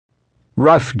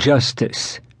Rough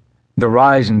Justice: The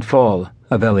Rise and Fall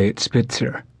of Eliot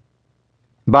Spitzer,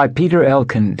 by Peter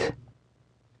Elkind.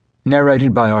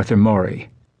 Narrated by Arthur Morey.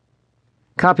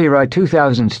 Copyright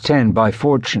 2010 by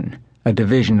Fortune, a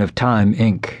division of Time,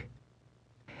 Inc.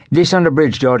 This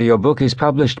unabridged audiobook is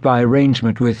published by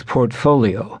arrangement with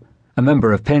Portfolio, a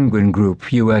member of Penguin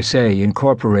Group USA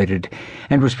Incorporated,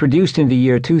 and was produced in the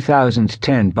year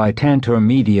 2010 by Tantor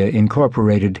Media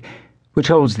Incorporated, which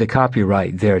holds the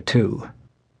copyright thereto.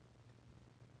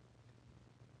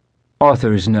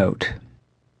 Author's Note: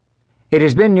 It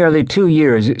has been nearly 2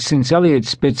 years since Eliot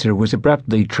Spitzer was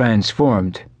abruptly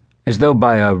transformed, as though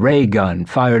by a ray gun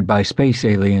fired by space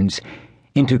aliens,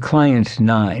 into Client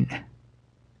 9.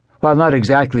 While not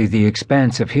exactly the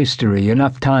expanse of history,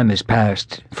 enough time has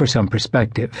passed for some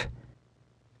perspective.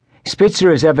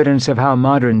 Spitzer is evidence of how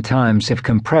modern times have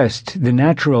compressed the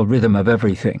natural rhythm of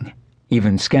everything,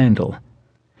 even scandal.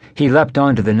 He leapt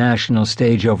onto the national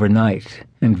stage overnight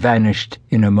and vanished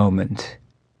in a moment.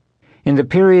 In the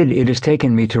period it has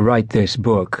taken me to write this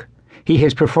book, he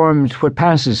has performed what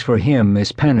passes for him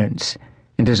as penance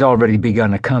and has already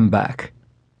begun a comeback.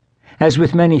 As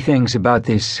with many things about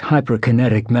this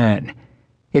hyperkinetic man,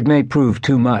 it may prove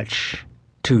too much,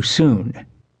 too soon.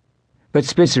 But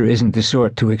Spitzer isn't the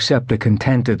sort to accept a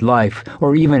contented life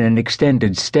or even an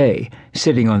extended stay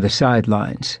sitting on the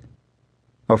sidelines,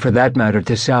 or for that matter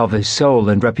to salve his soul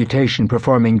and reputation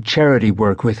performing charity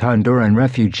work with Honduran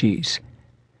refugees.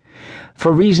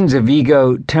 For reasons of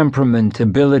ego, temperament,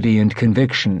 ability, and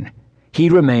conviction, he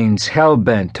remains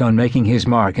hell-bent on making his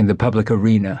mark in the public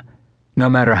arena, no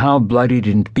matter how bloodied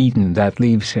and beaten that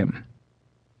leaves him.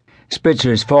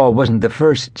 Spitzer's fall wasn't the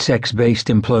first sex-based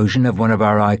implosion of one of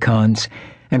our icons,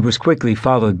 and was quickly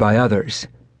followed by others,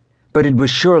 but it was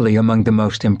surely among the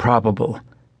most improbable,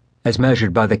 as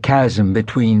measured by the chasm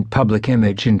between public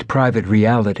image and private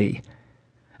reality.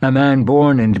 A man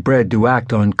born and bred to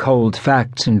act on cold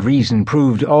facts and reason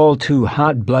proved all too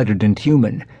hot-blooded and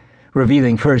human,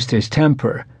 revealing first his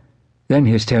temper, then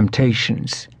his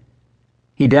temptations.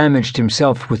 He damaged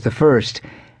himself with the first,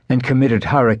 and committed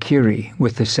harakiri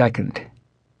with the second.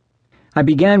 I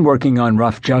began working on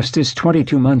Rough Justice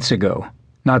 22 months ago,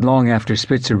 not long after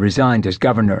Spitzer resigned as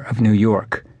governor of New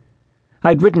York.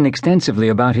 I'd written extensively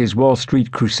about his Wall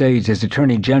Street crusades as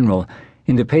Attorney General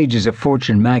in the pages of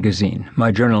Fortune magazine,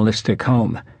 my journalistic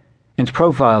home, and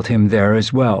profiled him there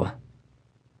as well.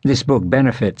 This book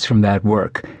benefits from that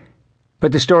work,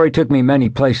 but the story took me many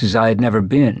places I had never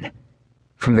been,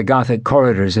 from the Gothic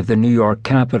corridors of the New York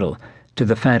Capitol to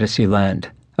the fantasy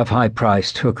land of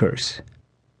high-priced hookers.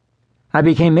 I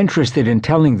became interested in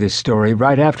telling this story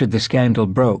right after the scandal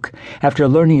broke, after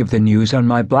learning of the news on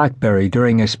my BlackBerry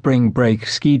during a spring break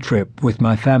ski trip with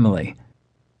my family.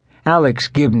 Alex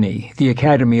Gibney, the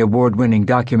Academy Award-winning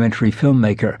documentary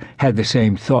filmmaker, had the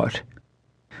same thought.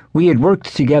 We had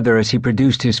worked together as he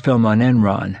produced his film on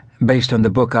Enron, based on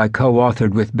the book I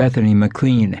co-authored with Bethany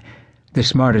McLean, The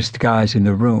Smartest Guys in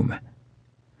the Room.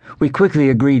 We quickly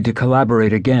agreed to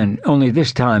collaborate again, only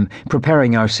this time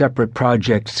preparing our separate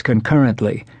projects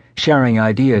concurrently, sharing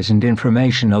ideas and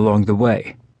information along the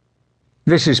way.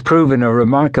 This has proven a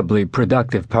remarkably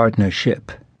productive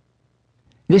partnership.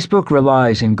 This book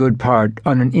relies in good part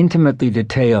on an intimately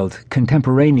detailed,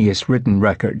 contemporaneous written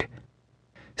record.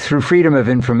 Through freedom of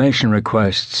information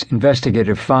requests,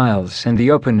 investigative files, and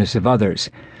the openness of others,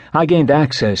 I gained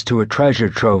access to a treasure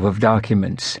trove of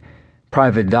documents,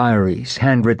 private diaries,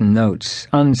 handwritten notes,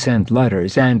 unsent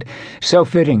letters, and, so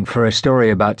fitting for a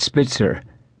story about Spitzer,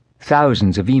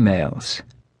 thousands of emails.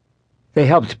 They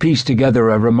helped piece together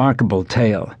a remarkable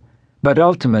tale, but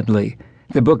ultimately,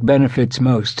 the book benefits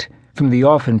most from the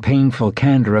often painful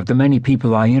candor of the many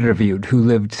people I interviewed who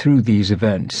lived through these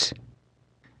events.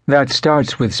 That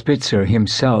starts with Spitzer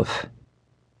himself.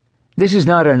 This is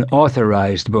not an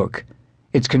authorized book.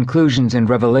 Its conclusions and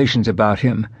revelations about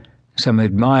him, some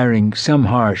admiring, some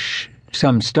harsh,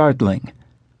 some startling,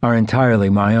 are entirely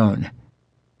my own.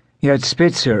 Yet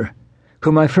Spitzer,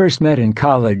 whom I first met in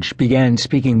college, began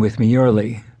speaking with me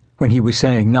early, when he was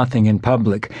saying nothing in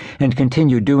public, and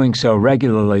continued doing so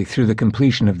regularly through the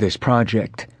completion of this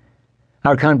project.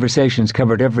 Our conversations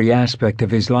covered every aspect of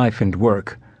his life and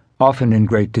work, often in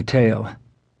great detail.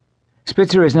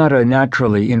 Spitzer is not a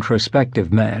naturally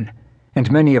introspective man,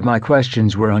 and many of my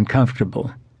questions were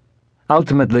uncomfortable.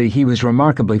 Ultimately, he was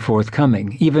remarkably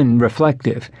forthcoming, even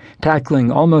reflective, tackling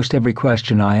almost every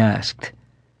question I asked.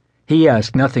 He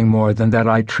asked nothing more than that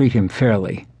I treat him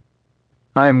fairly.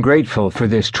 I am grateful for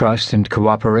this trust and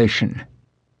cooperation.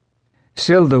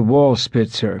 Silda Wall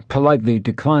Spitzer politely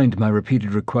declined my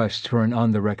repeated requests for an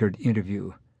on-the-record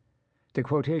interview. The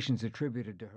quotations attributed to her